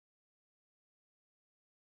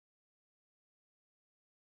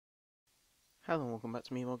Hello and welcome back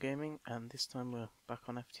to MeMar Gaming, and this time we're back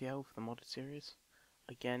on FTL for the modded series.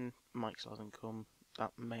 Again, Mike hasn't come.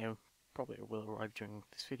 That probably will arrive during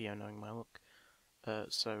this video, knowing my luck.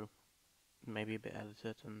 So maybe a bit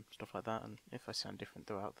edited and stuff like that, and if I sound different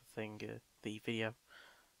throughout the video,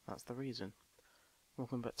 that's the reason.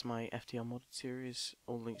 Welcome back to my FTL modded series.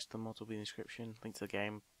 All links to the mods will be in the description, link to the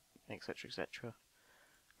game, etc, etc.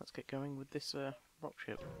 Let's get going with this rock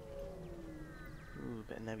ship. Ooh, a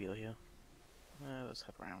bit of nebula here. Let's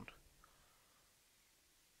head around.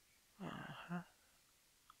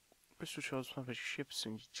 Crystal shards plant your ship. As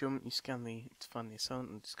soon as you jump, you scan to find the assailant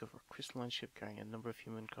and discover a crystalline ship carrying a number of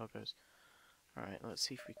human cargoes. Alright, let's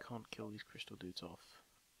see if we can't kill these crystal dudes off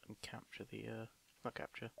and capture the, not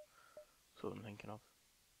capture, that's what I'm thinking of.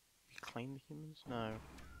 Reclaim the humans? No.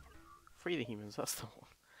 Free the humans, that's the one.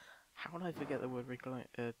 How would I forget the word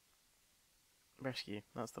rescue?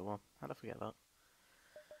 That's the one. How'd I forget that?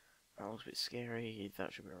 That looks a bit scary.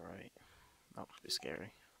 That should be alright. That looks a bit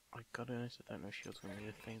scary. I gotta be honest, I don't know if shields are going to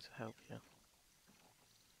be the thing to help you.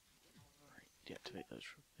 Right, deactivate those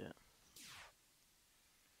for a bit.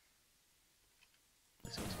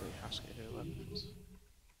 Essentially, has to get her weapons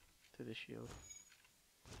to the shield.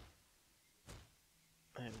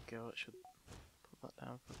 There we go, I should put that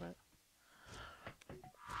down for a bit.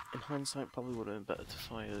 In hindsight, probably would have been better to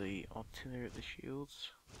fire the artillery at the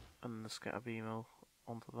shields and the scatter beam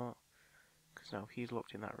onto that. Because now he's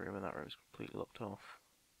locked in that room and that room is completely locked off.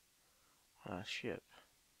 Ship.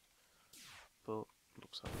 But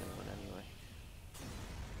looks like we're gonna win anyway.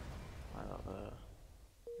 Like that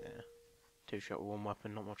yeah. 2 shot with 1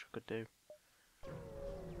 weapon, not much I could do.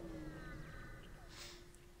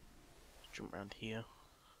 Jump around here.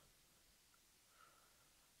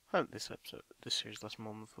 I hope this series lasts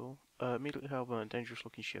more than full. Immediately help a dangerous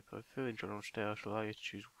looking ship. I feel enjoyed on stage, I shall allow you to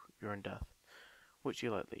choose your own death. Which do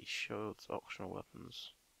you like, these shields, optional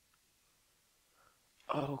weapons?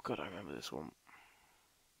 Oh god, I remember this one.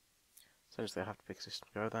 Essentially I have to pick a system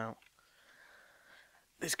to go without.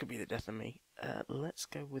 This could be the death of me. Let's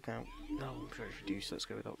go without... No, I'm sure it's reduced, let's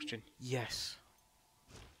go with oxygen. Yes!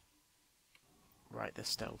 Right, they're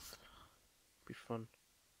stealth. Be fun.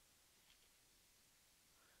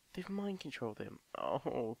 They've mind controlled him.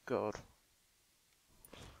 Oh god.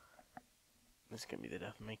 This is gonna be the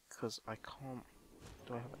death of me, because I can't...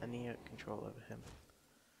 Do I have any control over him?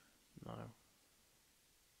 No.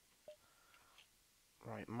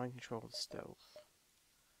 Right, mind control the stealth.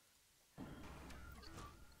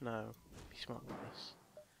 No, be smart with this.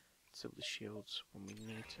 Disable the shields when we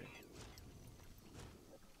need to.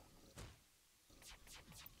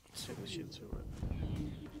 Disable the shields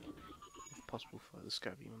if possible, fire the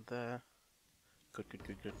scatter beam on there. Good, good,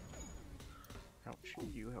 good, good. Ouch,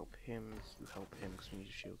 you help him, because we need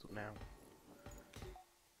your shields up now.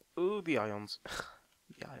 Ooh, the ions.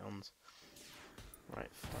 The ions.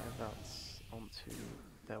 Right, fire that onto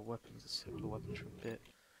their weapons, disable the weapons for a bit.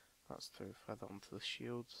 That's through, fire that onto the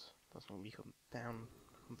shields. That's when we come down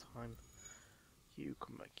on time. You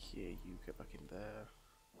come back here, you get back in there.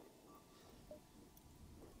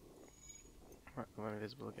 Right, we're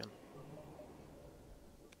invisible again.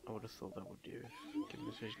 I would have thought that would do if given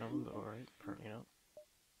this vision on, but alright, apparently not.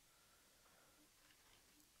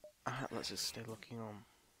 Let's just stay looking on.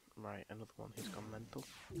 Right, another one who's gone mental.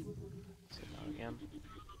 Sit down again.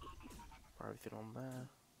 Fire everything on there.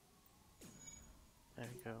 There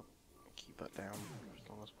we go. Keep that down for as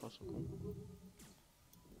long as possible.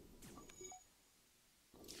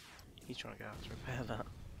 He's trying to get out to repair that.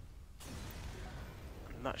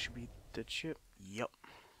 And that should be dead ship. Yup.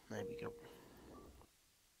 There we go.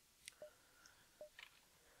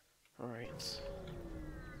 Alright.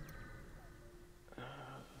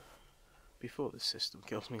 Before this system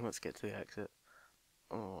kills me, let's get to the exit.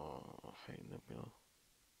 Oh, hey, nebula.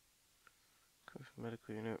 Come from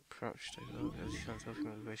medical unit, approach, take it over, as you can tell from the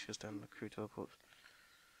elevator down the crew teleport.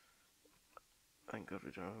 Thank god we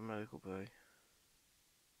don't have a medical bay.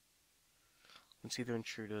 You can see the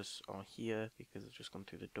intruders are here because they've just gone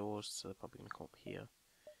through the doors, so they're probably going to come up here.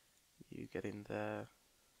 You get in there.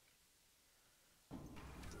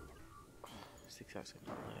 It's the exact same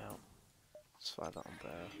layout. Let's fire that on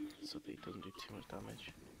there so that it doesn't do too much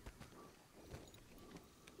damage.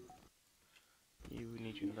 You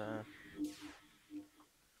need you in there.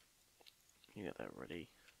 You get that ready.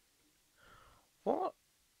 What?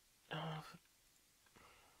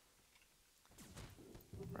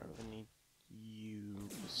 Right, we need you.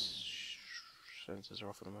 Sensors are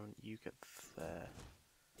off at the moment. You get there.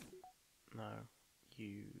 No.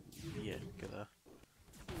 You. Yeah, get there.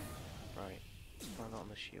 Right. Let's find that on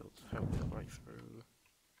the shield. Hope we got right through.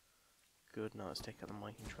 Good, now let's take out the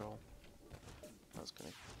mind control. That's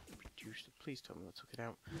going to reduce the... Please tell me I took it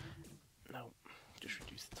out. No, just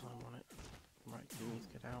reduce the time on it. Right, you need to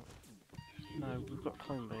get out. No, we've got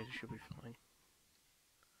clone base, it should be fine.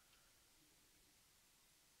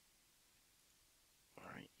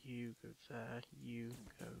 Alright, you go there, you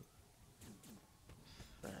go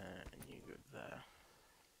there, and you go there.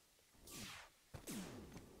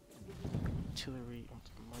 Artillery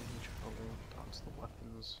onto the mine control, down to the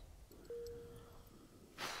weapons.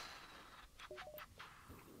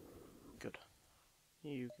 Good.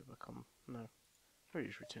 You go back on. No. Or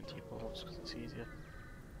just return to your boards because it's easier.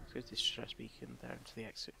 Let's go to distress beacon there into the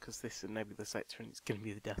exit because this is a nebulous sector and it's going to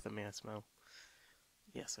be the death of me, I smell.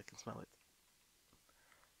 Yes, I can smell it.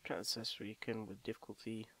 Transcess beacon with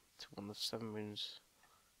difficulty to one of the 7 moons.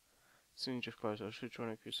 Soon just close. I should join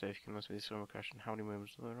a crew safe. You can listen to this summer crash. And how many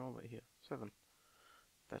moons are there over here? 7.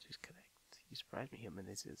 That is correct. You surprised me, human.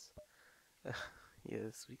 This is.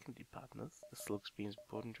 Yes, we can be partners. The slugs beings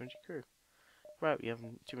board and join your crew. Right, we have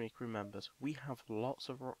too many crew members. We have lots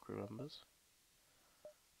of rock crew members.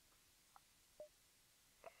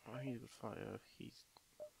 Oh, he's a good fighter. He's...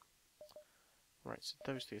 Right, so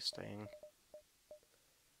those 2 are staying.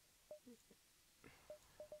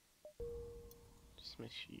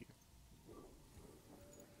 Dismiss you.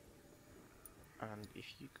 And if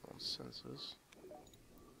you go on sensors,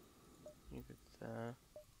 you go there.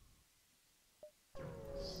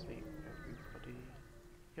 Save everybody.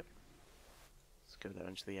 Yep. Let's go there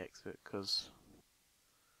into the exit, because...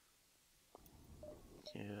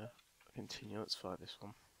 Yeah, continue, let's fire this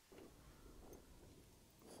one.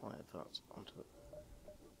 Fire that onto it.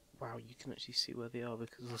 Wow, you can actually see where they are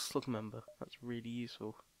because of the slug member. That's really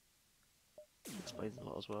useful. Explains a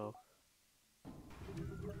lot as well.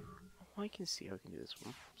 Oh, I can see how I can do this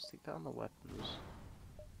one. Stick that on the weapons.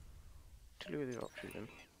 Artillery with the oxygen.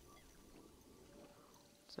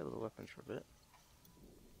 Disable the weapons for a bit.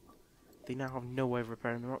 They now have no way of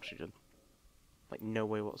repairing their oxygen. Like, no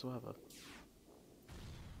way whatsoever.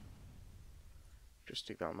 Just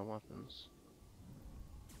stick that on the weapons.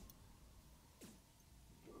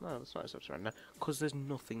 No, that's not accept surrender, because there's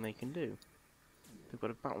nothing they can do. They've got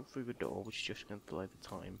to battle through the door, which is just going to delay the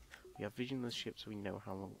time. We have vision of the ship, so we know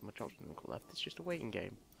how much oxygen we've got left. It's just a waiting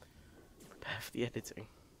game. Prepare for the editing.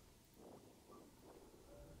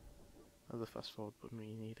 There's a fast forward button when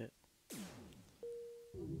you need it.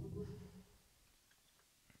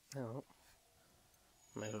 Oh.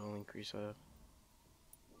 Maybe it'll increase our...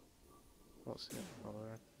 What's it? Oh,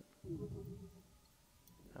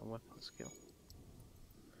 our weapon skill.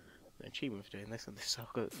 The achievement for doing this, and this is how I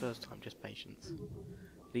got it the first time, just patience.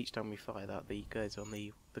 But each time we fire that, the guys on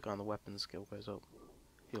the guy on the weapons skill goes up.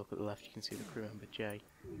 If you look at the left, you can see the crew member Jay.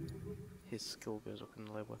 His skill goes up in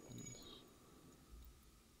the low weapons.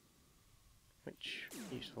 Which,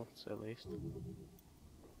 useful, to say the least.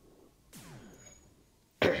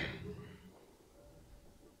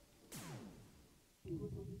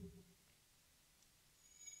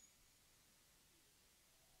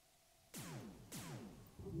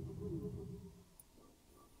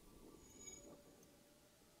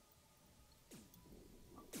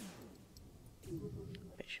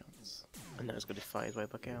 Patience. And now it's got to fire his way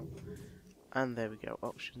back out. And there we go,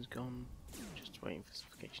 options gone. Just waiting for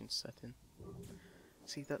certification to set in.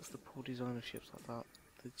 See, that's the poor design of ships like that.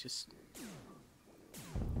 They're just...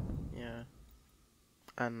 Yeah.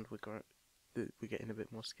 And we're getting a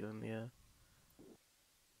bit more skill in the air.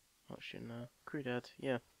 Option crew dead,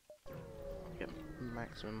 yeah. Get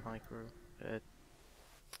maximum high crew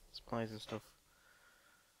supplies and stuff.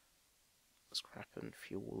 Scrap and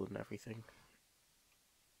fuel and everything.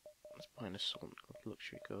 Let's buy an assortment of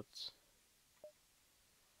luxury goods.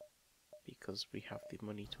 Because we have the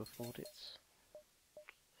money to afford it.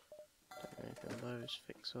 Don't know anything on those.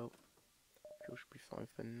 Fix up. Fuel should be fine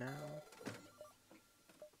for now.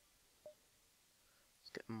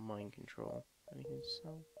 Let's get mind control. Anything to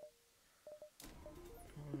sell?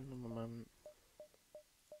 In a moment.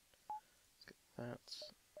 Let's get that.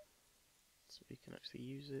 So we can actually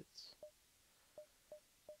use it.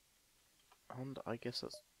 And I guess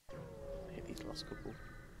that's... Hit these last couple.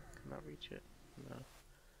 Can that reach it? No.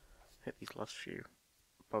 Hit these last few.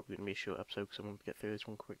 Probably going to be a short episode because I want to get through this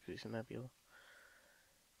one quick because it's a nebula.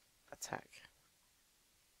 Attack.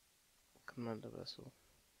 Commander vessel.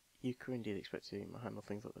 You could indeed expect to handle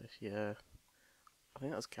things like this, yeah. I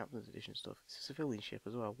think that's Captain's Edition stuff. It's a civilian ship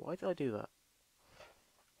as well. Why did I do that?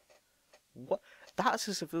 What? That's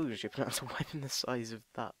a civilian ship and that's a weapon the size of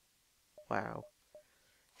that. Wow.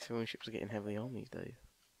 Civilian ships are getting heavily on these days.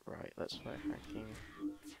 Right, let's try hacking.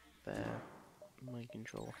 There. Mind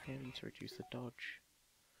control him to reduce the dodge.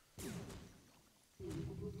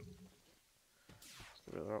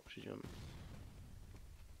 Real oxygen.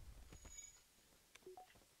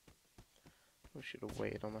 We should have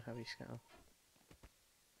waited on the heavy scale.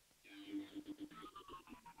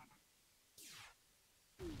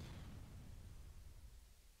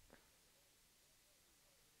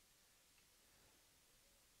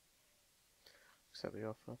 Accept the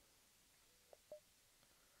offer.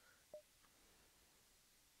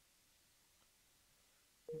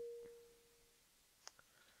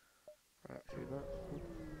 Right, through that.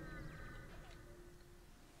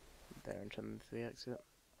 They're intending to the exit.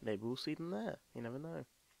 Maybe we'll see them there. You never know.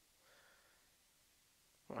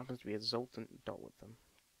 What happens to be a exultant dot with them?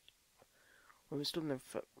 When we stood in the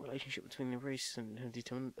relationship between the races and have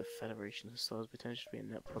determined that the Federation still has potential to be a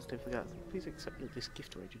net positive for that, please accept this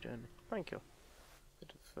gift towards your journey. Thank you.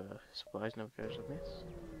 Bit of supplies never goes amiss.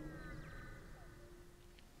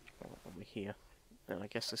 Well, we're here. And I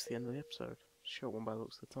guess that's the end of the episode. Short one by the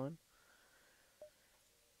looks of the time.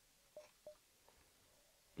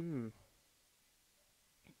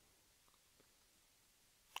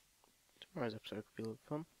 Tomorrow's episode could be a little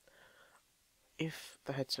fun. If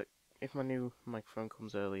my new microphone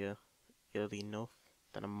comes early enough,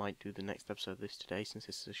 then I might do the next episode of this today, since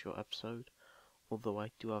this is a short episode. Although I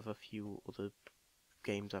do have a few other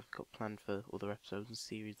games I've got planned for other episodes and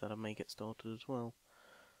series that I may get started as well.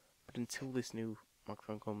 But until this new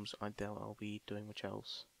microphone comes, I doubt I'll be doing much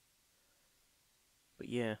else. But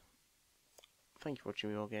yeah, thank you for watching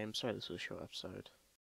me all game. Sorry this was a short episode.